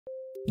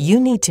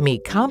You need to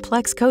meet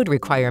complex code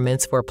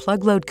requirements for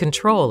PlugLoad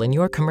control in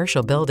your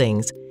commercial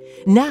buildings.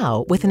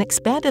 Now, with an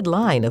expanded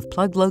line of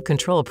PlugLoad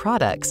control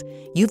products,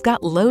 you've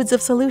got loads of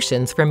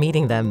solutions for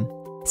meeting them.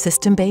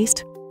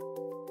 System-based,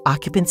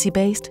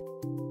 occupancy-based,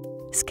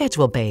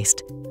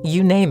 schedule-based,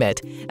 you name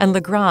it, and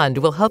Legrand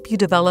will help you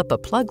develop a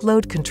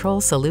PlugLoad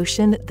control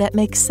solution that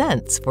makes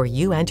sense for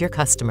you and your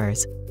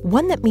customers.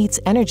 One that meets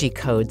energy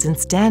codes and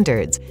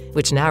standards,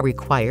 which now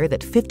require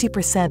that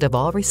 50% of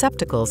all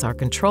receptacles are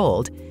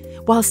controlled,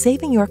 while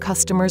saving your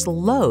customers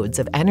loads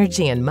of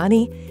energy and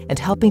money and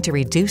helping to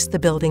reduce the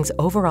building's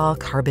overall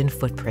carbon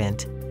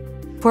footprint.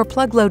 For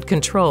PlugLoad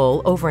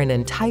control over an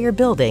entire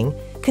building,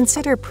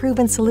 consider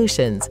proven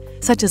solutions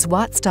such as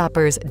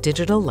WattStopper's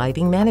digital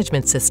lighting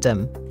management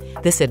system.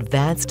 This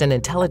advanced and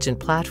intelligent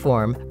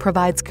platform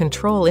provides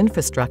control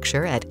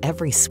infrastructure at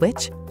every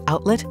switch,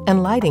 outlet,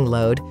 and lighting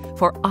load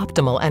for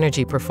optimal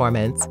energy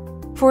performance.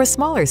 For a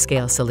smaller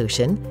scale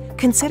solution,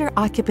 consider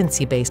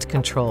occupancy-based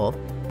control,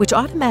 which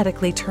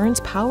automatically turns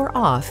power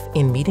off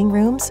in meeting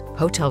rooms,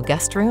 hotel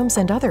guest rooms,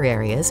 and other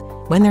areas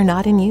when they're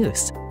not in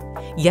use.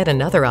 Yet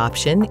another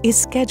option is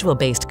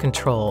schedule-based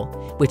control,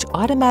 which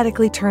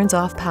automatically turns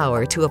off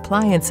power to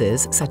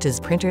appliances such as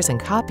printers and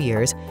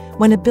copiers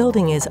when a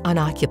building is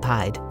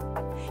unoccupied.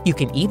 You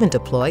can even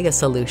deploy a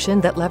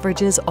solution that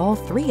leverages all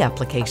three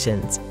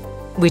applications.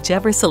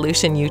 Whichever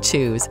solution you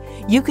choose,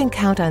 you can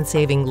count on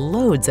saving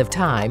loads of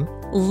time,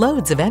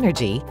 loads of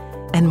energy,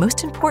 and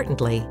most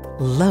importantly,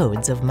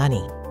 loads of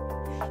money.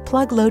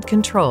 PlugLoad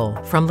control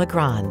from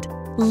Legrand.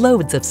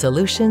 Loads of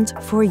solutions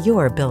for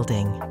your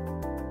building.